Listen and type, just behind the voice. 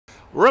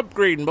We're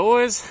upgrading,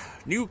 boys.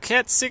 New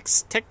Cat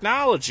 6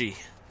 technology.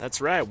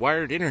 That's right,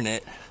 wired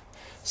internet.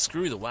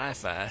 Screw the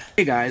Wi-Fi.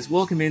 Hey guys,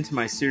 welcome into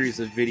my series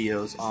of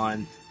videos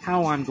on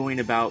how I'm going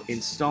about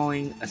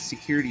installing a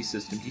security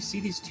system. Do you see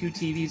these two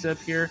TVs up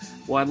here?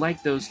 Well, I'd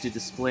like those to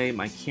display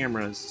my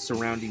cameras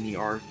surrounding the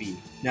RV.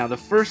 Now, the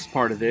first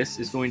part of this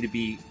is going to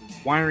be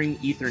wiring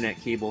Ethernet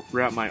cable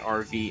throughout my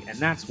RV, and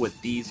that's what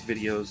these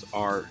videos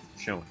are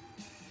showing.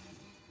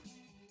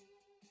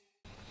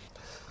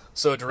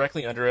 So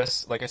directly under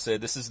us, like I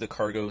said, this is the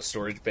cargo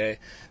storage bay,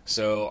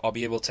 so I'll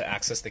be able to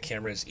access the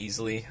cameras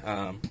easily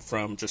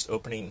from just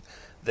opening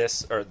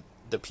this, or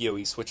the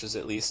PoE switches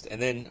at least,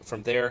 and then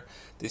from there,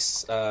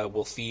 this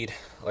will feed,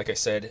 like I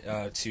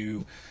said,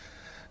 to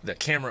the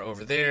camera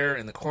over there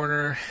in the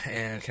corner,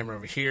 and camera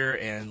over here,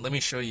 and let me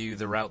show you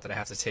the route that I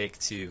have to take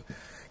to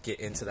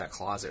get into that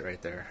closet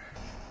right there.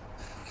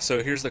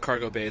 So here's the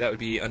cargo bay. That would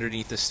be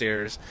underneath the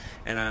stairs,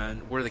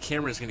 and where the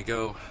camera is going to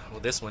go,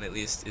 well, this one at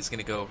least, is going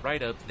to go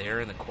right up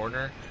there in the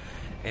corner.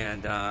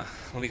 And let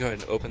me go ahead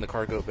and open the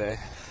cargo bay.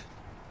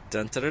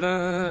 Dun, da, da, da.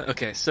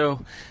 Okay,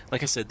 so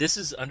like I said, this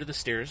is under the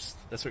stairs.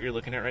 That's what you're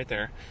looking at right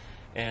there.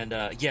 And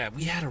yeah,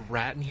 we had a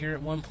rat in here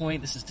at one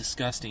point. This is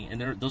disgusting, and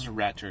those are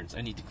rat turds.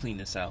 I need to clean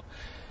this out.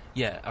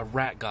 Yeah, a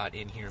rat got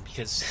in here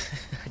because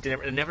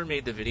I never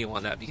made the video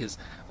on that because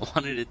I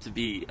wanted it to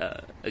be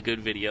a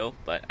good video,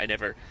 but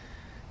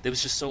there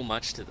was just so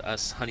much to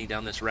us hunting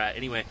down this rat.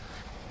 Anyway,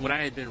 when I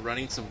had been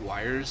running some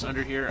wires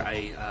under here,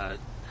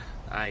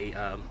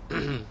 I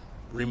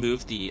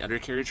removed the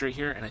undercarriage right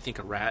here, and I think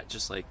a rat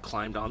just like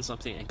climbed on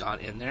something and got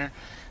in there.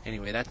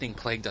 Anyway, that thing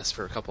plagued us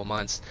for a couple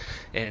months,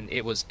 and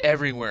it was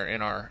everywhere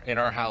in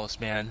our house,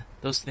 man.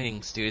 Those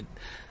things, dude.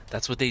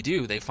 That's what they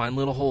do. They find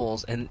little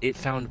holes, and it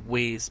found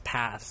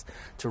paths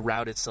to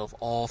route itself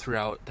all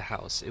throughout the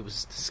house. It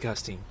was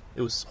disgusting.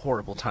 It was a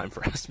horrible time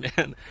for us,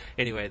 man.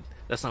 Anyway,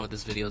 that's not what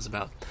this video is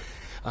about.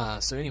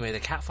 So anyway, the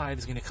Cat 5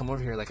 is going to come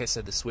over here. Like I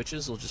said, the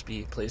switches will just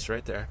be placed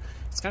right there.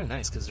 It's kind of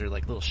nice because they're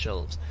like little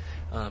shelves.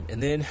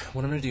 And then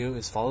what I'm going to do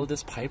is follow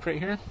this pipe right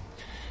here,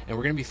 and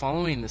we're going to be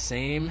following the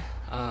same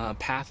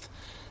path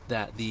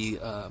that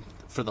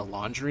for the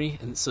laundry.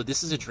 And so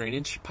this is a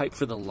drainage pipe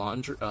for the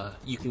laundry.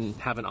 You can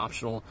have an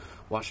optional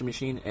washing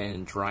machine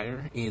and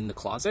dryer in the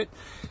closet,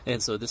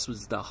 and so this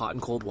was the hot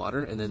and cold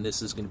water, and then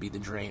this is going to be the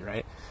drain,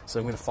 right? So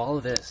I'm going to follow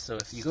this. So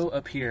if you go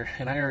up here,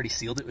 and I already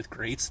sealed it with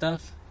grate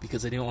stuff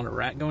because I didn't want a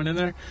rat going in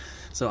there,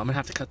 so I'm gonna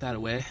have to cut that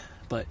away,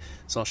 but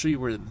so I'll show you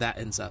where that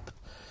ends up.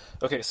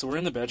 Okay, so we're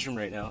in the bedroom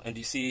right now, and do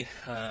you see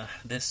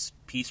this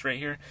piece right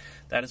here?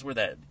 That is where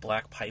that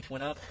black pipe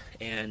went up,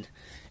 and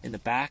in the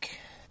back,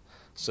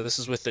 so this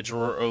is with the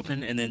drawer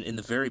open, and then in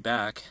the very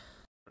back,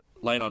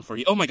 light on for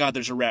you. Oh my god,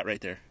 there's a rat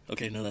right there.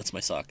 Okay, no, that's my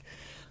sock.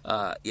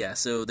 Yeah,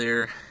 so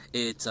there's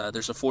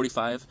a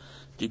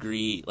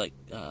 45-degree like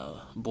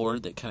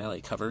board that kind of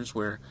like covers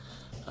where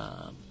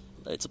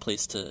it's a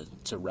place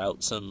to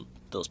route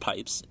those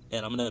pipes,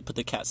 and I'm gonna put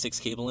the Cat 6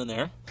 cable in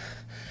there.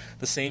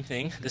 The same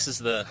thing. This is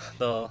the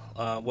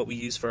what we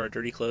use for our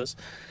dirty clothes,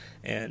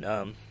 and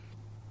oh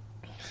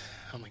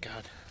my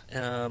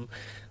god.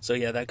 So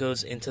yeah, that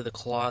goes into the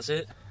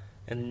closet.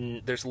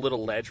 And there's a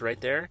little ledge right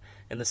there,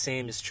 and the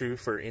same is true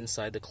for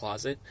inside the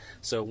closet.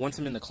 So once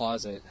I'm in the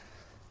closet,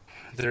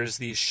 there's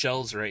these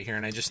shelves right here,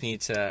 and I just need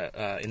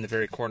to, in the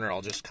very corner,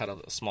 I'll just cut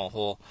a small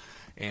hole,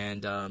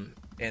 and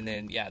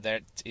then yeah,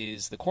 that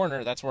is the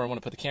corner. That's where I want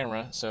to put the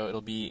camera. So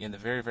it'll be in the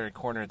very, very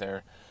corner.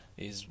 There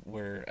is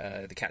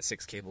where the Cat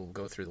 6 cable will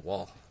go through the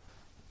wall.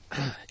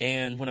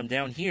 And when I'm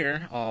down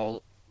here,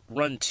 I'll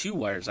run two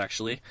wires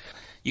actually.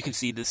 You can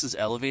see this is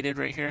elevated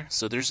right here,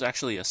 so there's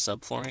actually a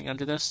subflooring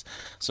under this,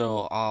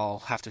 so I'll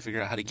have to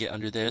figure out how to get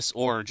under this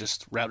or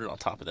just route it on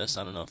top of this.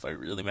 I don't know if it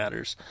really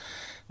matters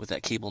with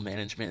that cable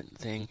management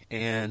thing.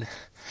 And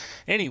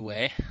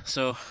anyway,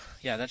 so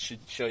yeah, that should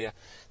show you.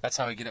 That's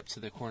how I get up to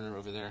the corner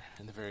over there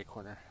in the very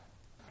corner.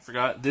 I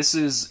forgot, this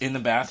is in the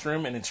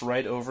bathroom, and it's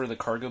right over the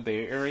cargo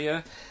bay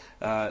area.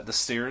 The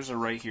stairs are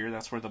right here.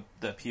 That's where the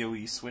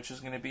PoE switch is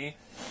going to be,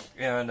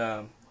 and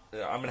I'm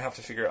gonna have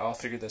to I'll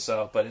figure this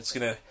out, but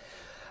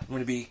I'm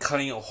going to be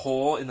cutting a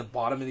hole in the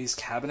bottom of these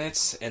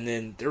cabinets, and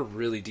then they're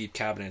really deep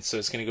cabinets, so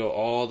it's going to go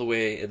all the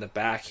way in the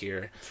back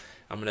here.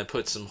 I'm going to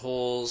put some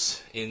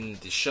holes in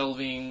the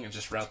shelving and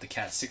just route the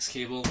Cat 6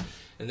 cable,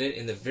 and then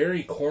in the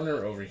very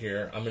corner over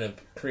here, I'm going to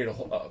create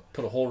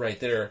put a hole right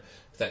there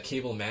with that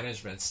cable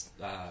management's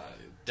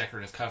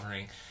decorative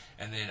covering,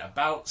 and then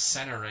about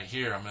center right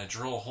here, I'm going to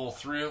drill a hole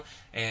through,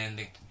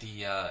 and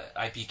the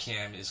IP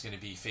cam is going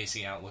to be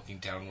facing out, looking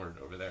downward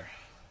over there.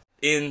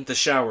 In the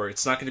shower.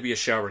 It's not going to be a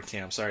shower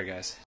cam. Sorry,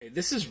 guys.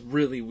 This is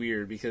really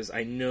weird because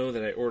I know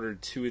that I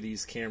ordered two of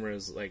these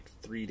cameras like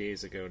 3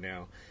 days ago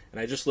now, and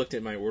I just looked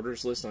at my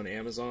orders list on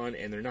Amazon,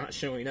 and they're not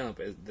showing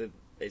up.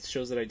 It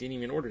shows that I didn't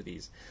even order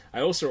these.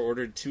 I also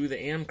ordered two of the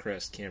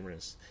Amcrest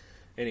cameras.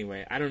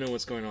 Anyway, I don't know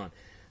what's going on.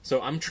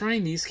 So I'm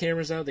trying these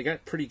cameras out. They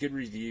got pretty good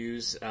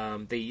reviews.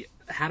 They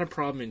had a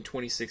problem in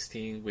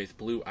 2016 with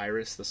Blue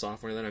Iris, the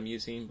software that I'm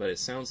using, but it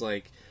sounds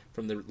like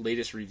from the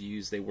latest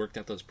reviews they worked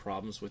out those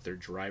problems with their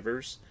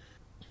drivers.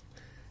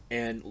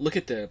 And look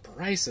at the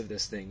price of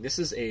this thing. This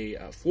is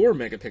a 4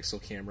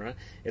 megapixel camera.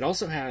 It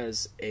also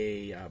has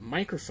a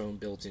microphone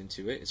built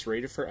into it. It's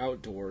rated for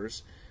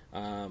outdoors,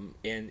 and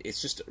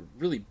it's just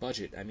really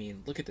budget. I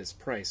mean, look at this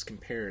price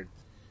compared.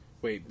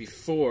 Wait,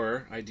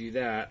 before I do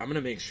that, I'm going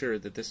to make sure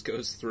that this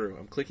goes through.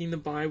 I'm clicking the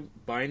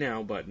buy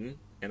now button,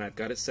 and I've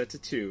got it set to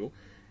 2,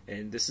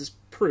 and this is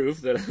proof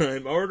that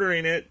I'm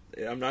ordering it.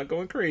 I'm not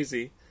going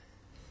crazy.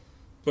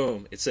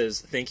 Boom, it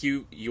says, thank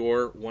you,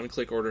 your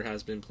one-click order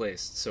has been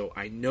placed. So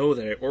I know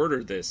that I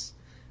ordered this.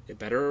 It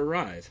better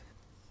arrive.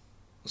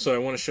 So I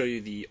want to show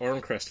you the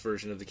Armcrest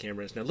version of the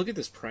cameras. Now look at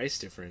this price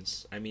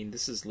difference. I mean,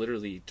 this is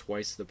literally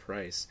twice the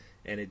price,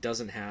 and it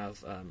doesn't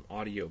have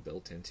audio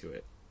built into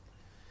it.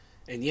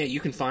 And yeah, you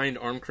can find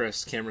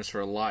Armcrest cameras for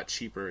a lot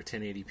cheaper,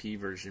 1080p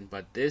version,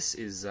 but this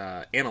is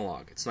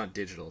analog. It's not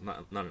digital,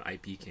 not an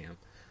IP cam.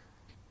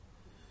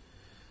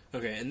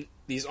 Okay, and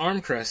these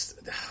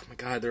Armcrest, oh my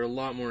god, they're a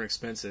lot more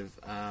expensive.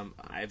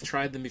 I've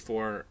tried them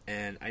before,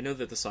 and I know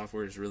that the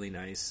software is really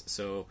nice.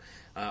 So,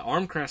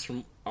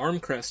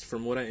 Armcrest,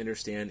 from what I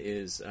understand,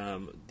 is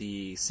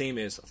the same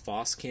as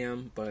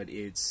Foscam, but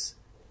it's,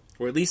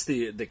 or at least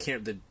the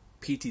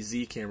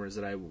PTZ cameras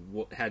that I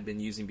had been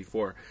using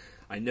before.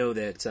 I know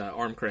that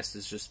Armcrest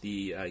is just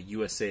the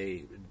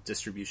USA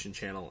distribution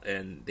channel,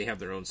 and they have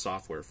their own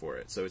software for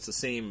it. So it's the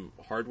same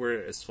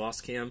hardware as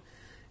Foscam.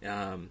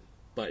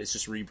 But it's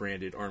just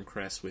rebranded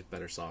Armcrest with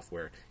better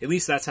software. At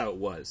least that's how it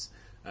was.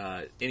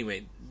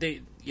 Anyway,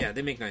 they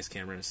make nice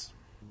cameras.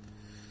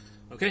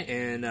 Okay,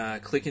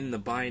 and clicking the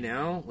buy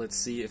now. Let's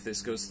see if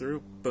this goes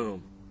through.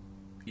 Boom,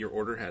 your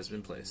order has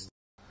been placed.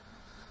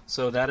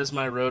 So that is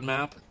my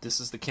roadmap. This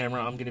is the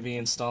camera I'm going to be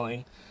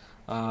installing.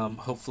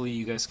 Hopefully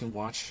you guys can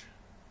watch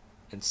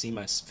and see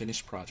my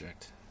finished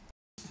project.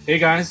 Hey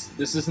guys,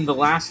 this isn't the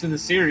last in the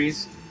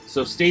series,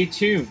 so stay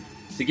tuned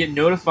to get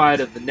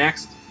notified of the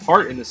next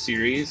part in the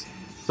series.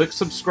 Click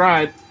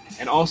subscribe,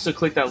 and also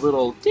click that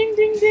little ding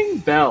ding ding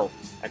bell,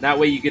 and that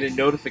way you get a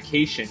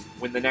notification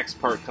when the next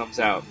part comes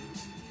out.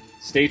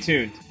 Stay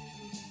tuned.